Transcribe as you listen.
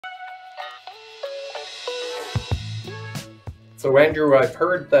So Andrew, I've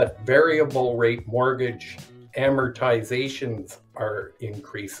heard that variable rate mortgage amortizations are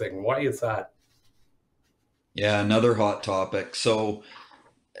increasing. Why is that? Yeah, another hot topic. So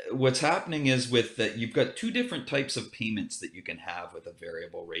what's happening is with that you've got two different types of payments that you can have with a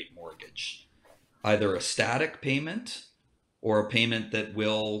variable rate mortgage. Either a static payment or a payment that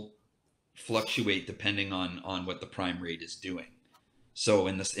will fluctuate depending on what the prime rate is doing. So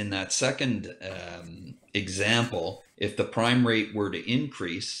in that second example, if the prime rate were to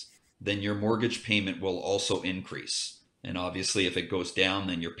increase, then your mortgage payment will also increase. And obviously, if it goes down,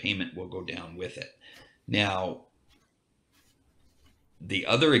 then your payment will go down with it. Now, the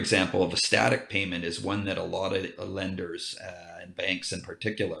other example of a static payment is one that a lot of lenders and banks in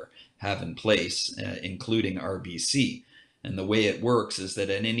particular have in place, including RBC. And the way it works is that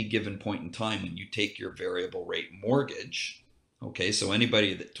at any given point in time, when you take your variable rate mortgage, okay, so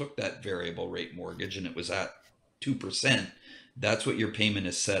anybody that took that variable rate mortgage and it was at 2%, that's what your payment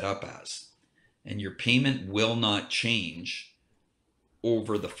is set up as. And your payment will not change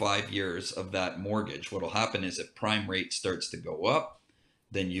over the 5 years of that mortgage. What will happen is if prime rate starts to go up,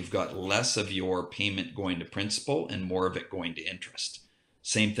 then you've got less of your payment going to principal and more of it going to interest.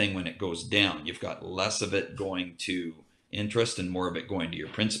 Same thing when it goes down. You've got less of it going to interest and more of it going to your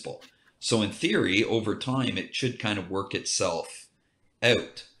principal. So in theory, over time, it should kind of work itself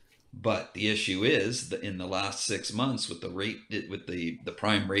out. But the issue is that in the last 6 months, with the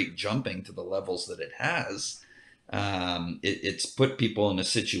prime rate jumping to the levels that it has, it's put people in a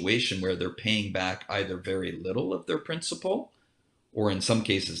situation where they're paying back either very little of their principal or in some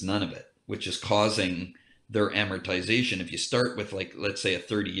cases none of it, which is causing their amortization. If you start with, like, let's say a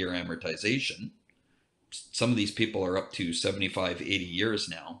 30-year amortization, some of these people are up to 75, 80 years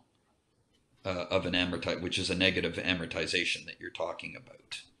now of an which is a negative amortization that you're talking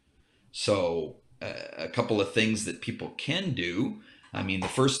about. So a couple of things that people can do. I mean, the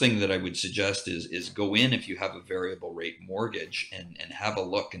first thing that I would suggest is go in if you have a variable rate mortgage and have a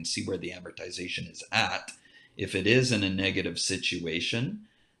look and see where the amortization is at. If it is in a negative situation,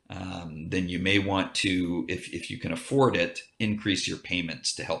 then you may want to, if you can afford it, increase your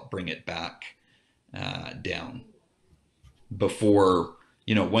payments to help bring it back down. Before,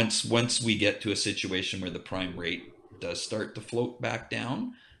 once we get to a situation where the prime rate does start to float back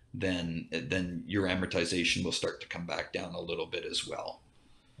down, then your amortization will start to come back down a little bit as well.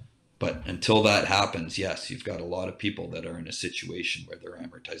 But until that happens, yes, you've got a lot of people that are in a situation where their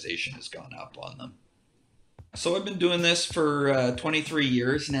amortization has gone up on them. So I've been doing this for 23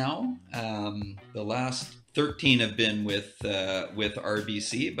 years now. The last 13 have been with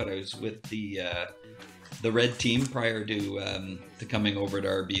RBC, but I was with the red team prior to coming over to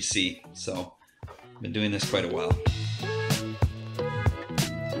RBC. So I've been doing this quite a while.